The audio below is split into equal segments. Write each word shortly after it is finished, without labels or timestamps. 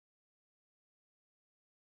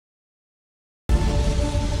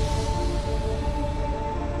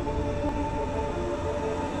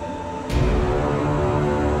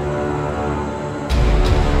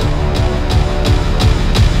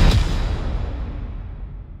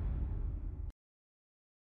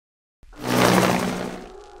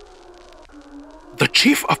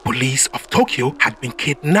chief of police of Tokyo had been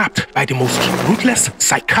kidnapped by the most ruthless,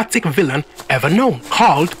 psychotic villain ever known,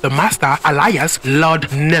 called the Master alias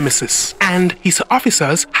Lord Nemesis. And his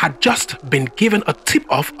officers had just been given a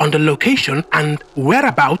tip-off on the location and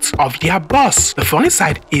whereabouts of their boss. The funny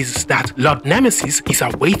side is that Lord Nemesis is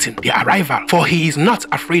awaiting their arrival, for he is not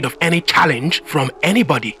afraid of any challenge from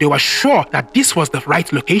anybody. They were sure that this was the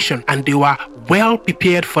right location and they were well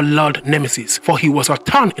prepared for Lord Nemesis, for he was a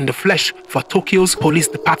thorn in the flesh for Tokyo's police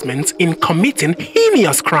department in committing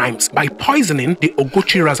heinous crimes by poisoning the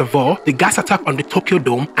Oguchi Reservoir, the gas attack on the Tokyo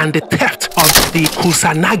Dome, and the theft of the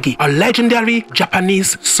Kusanagi, a legendary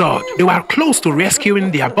Japanese sword. They were close to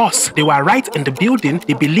rescuing their boss. They were right in the building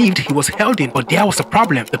they believed he was held in, but there was a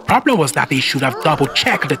problem. The problem was that they should have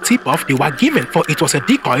double-checked the tip-off they were given, for it was a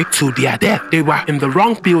decoy to their death. They were in the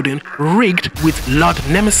wrong building, rigged with Lord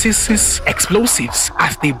Nemesis's explosives.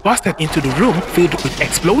 As they busted into the room filled with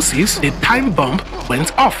explosives, the time bomb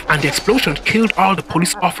went off, and the explosion killed all the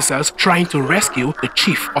police officers trying to rescue the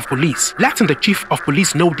chief of police, letting the chief of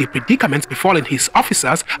police know the predicament befalling his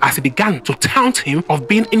officers as he began to taunt him of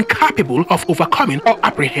being incapable of overcoming or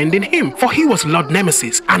apprehending him, for he was Lord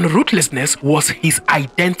Nemesis and ruthlessness was his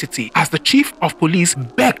identity. As the chief of police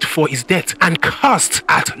begged for his death and cursed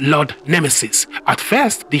at Lord Nemesis. At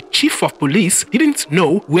first, the chief of police didn't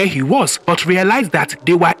know where he was, but realized that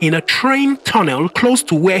they were in a train tunnel close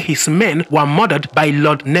to where his men were murdered by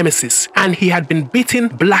Lord Nemesis, and he had been beaten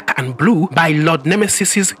black and blue by Lord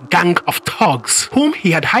Nemesis's gang of thugs, whom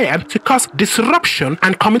he had hired to cause disruption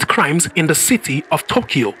and commit crimes in the city of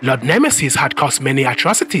Tokyo. Lord Nemesis had caused many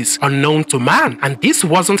atrocities unknown to man, and this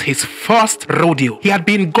wasn't his first rodeo. He had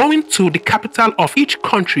been going to the capital of each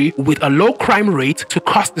country with a low crime rate to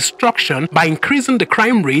cause destruction by increasing the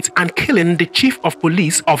crime rate and killing the chief of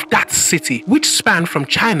police of that city, which spanned from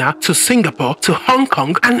China to Singapore to Hong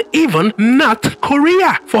Kong and even North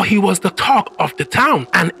Korea, for he was the talk of the town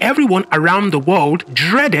and everyone around the world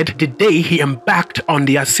dreaded the day he embarked on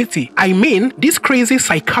their city. I mean, this crazy,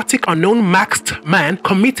 psychotic, unknown masked man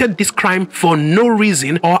committed this crime for no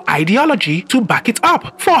reason or ideology to back it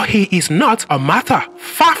up, for he is not a martyr,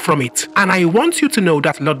 far from it. And I want you to know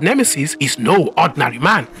that Lord Nemesis is no ordinary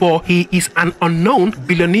man, for he is an unknown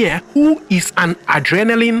billionaire who is an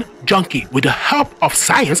adrenaline junkie. With the help of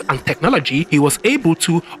science and technology, he was able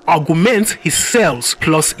to augment his cells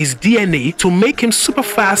plus his DNA to make him super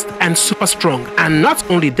fast and super strong. And not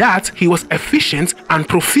only that, he was efficient and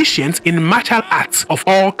proficient in martial arts of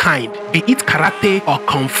all kind, be it karate or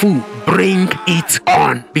kung fu. Bring it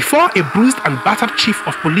on. Before a bruised and battered chief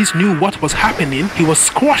of police knew what was happening, he was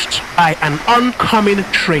squashed by an oncoming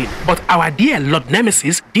train. But our dear Lord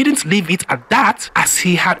Nemesis didn't leave it at that, as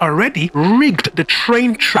he had already rigged the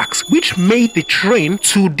train tracks, which made the train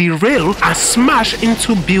to derail and smash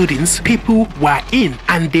into buildings people were in,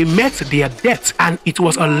 and they met their death, and it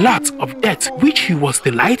was a lot of death, which he was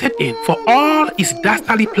delighted in, for all his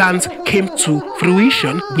dastardly plans came to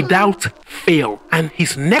fruition without fail. And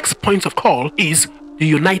his next point of call is the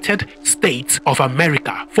United States of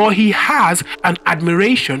America, for he has an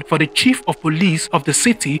admiration for the chief of police of the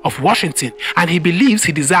city of Washington, and he believes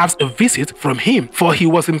he deserves a visit from him, for he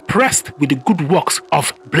was impressed with the good works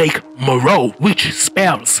of Blake Morrow, which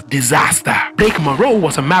spells disaster. Blake Morrow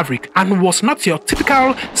was a maverick and was not your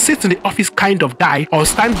typical sit in the office kind of guy or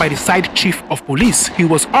stand by the side chief of police. He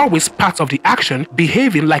was always part of the action,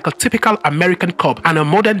 behaving like a typical American cop and a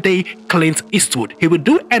modern day Clint Eastwood. He would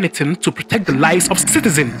do anything to protect the lives of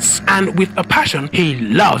citizens, and with a passion, he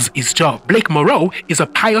loves his job. Blake Morrow is a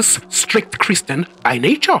pious, strict Christian by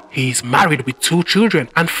nature. He is married with 2 children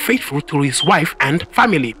and faithful to his wife and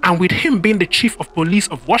family. And with him being the chief of police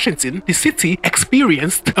of Washington, the city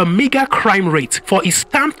experienced a mega crime rate, for he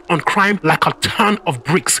stamped on crime like a ton of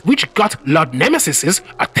bricks, which got Lord Nemesis's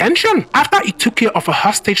attention. After he took care of a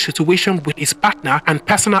hostage situation with his partner and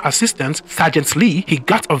personal assistant, Sergeant Lee, he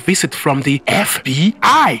got a visit from the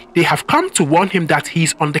FBI. They have come to warn him that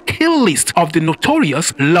he's on the kill list of the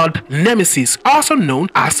notorious Lord Nemesis, also known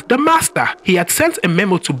as the Master. He had sent a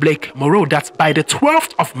memo to Blake Morrow that by the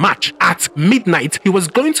 12th of March at midnight, he was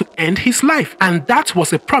going to end his life, and that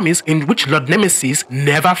was a promise in which Lord Nemesis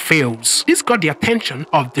never fails. This got the attention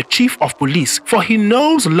of the chief of police, for he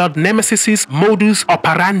knows Lord Nemesis's modus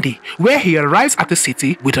operandi, where he arrives at the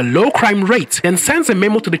city with a low crime rate, then sends a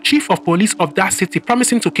memo to the chief of police of that city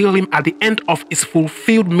promising to kill him at the end of his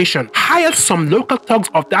fulfilled mission, hires some local local thugs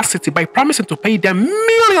of that city by promising to pay them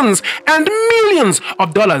millions and millions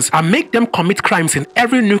of dollars and make them commit crimes in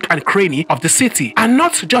every nook and cranny of the city. And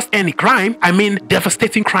not just any crime, I mean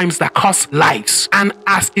devastating crimes that cost lives. And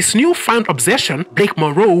as his newfound obsession, Blake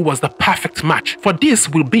Morrow was the perfect match, for this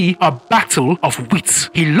will be a battle of wits.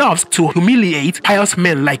 He loves to humiliate pious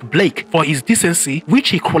men like Blake for his decency, which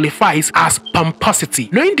he qualifies as pomposity.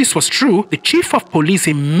 Knowing this was true, the chief of police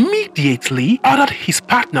immediately ordered his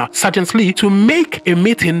partner, Sergeant Lee, to make a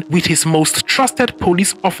meeting with his most trusted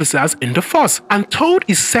police officers in the force and told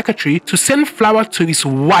his secretary to send flowers to his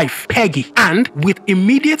wife, Peggy, and with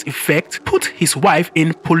immediate effect put his wife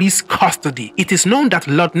in police custody. It is known that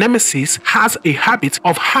Lord Nemesis has a habit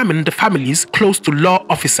of harming the families close to law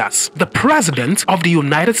officers. The President of the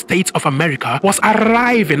United States of America was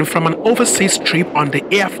arriving from an overseas trip on the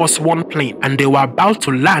Air Force One plane, and they were about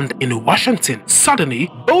to land in Washington. Suddenly,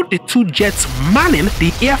 both the two jets manning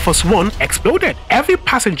the Air Force One exploded. Every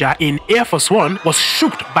passenger in Air Force One was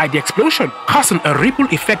shook by the explosion, causing a ripple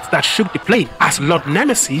effect that shook the plane as Lord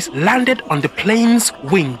Nemesis landed on the plane's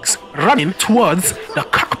wings, running towards the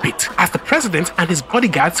cockpit. As the president and his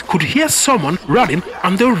bodyguards could hear someone running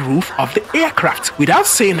on the roof of the aircraft. Without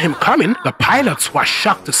seeing him coming, the pilots were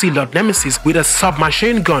shocked to see Lord Nemesis with a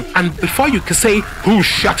submachine gun, and before you could say, "Who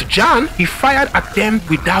shot John?" he fired at them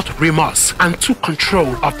without remorse and took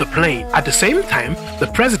control of the plane. At the same time, the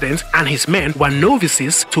president and his men were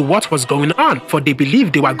novices to what was going on, for they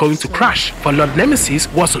believed they were going to crash, for Lord Nemesis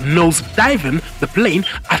was nose-diving the plane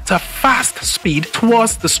at a fast speed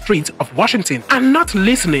towards the streets of Washington and not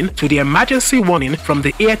listening to the emergency warning from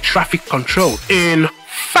the air traffic control. In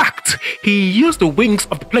fact, he used the wings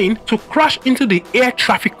of the plane to crash into the air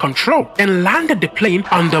traffic control and landed the plane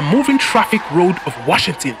on the moving traffic road of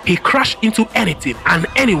Washington. He crashed into anything and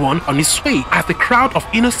anyone on his way as the crowd of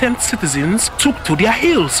innocent citizens took to their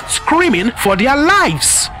heels, screaming for their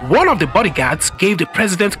lives. One of the bodyguards gave the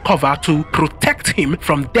president cover to protect him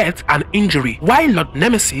from death and injury, while Lord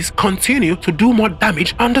Nemesis continued to do more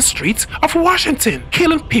damage on the streets of Washington,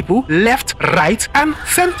 killing people left, right, and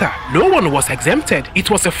center. No one was exempted. It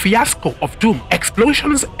was a fiasco of doom.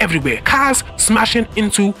 Explosions everywhere, cars smashing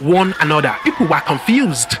into one another. People were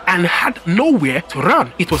confused and had nowhere to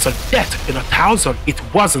run. It was a death in a thousand. It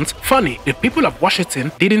wasn't funny. The people of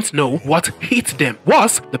Washington didn't know what hit them.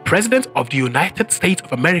 Was the President of the United States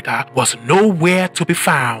of America was nowhere to be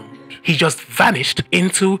found. He just vanished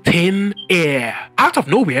into thin air. Out of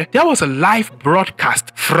nowhere, there was a live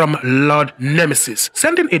broadcast from Lord Nemesis,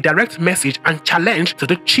 sending a direct message and challenge to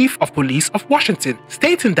the Chief of Police of Washington,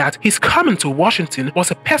 stating that his coming to Washington was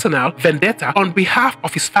a personal vendetta on behalf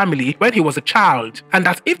of his family when he was a child, and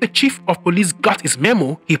that if the Chief of Police got his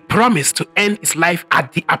memo, he promised to end his life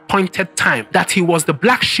at the appointed time, that he was the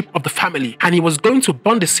black sheep of the family, and he was going to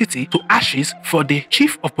burn the city to ashes, for the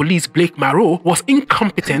Chief of Police Blake Morrow was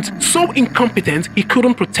incompetent, so incompetent he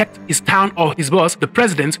couldn't protect his town or his boss, the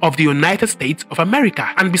President of the United States of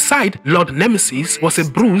America. And beside, Lord Nemesis was a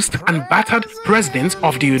bruised and battered President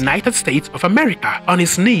of the United States of America on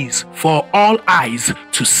his knees for all eyes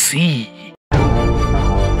to see.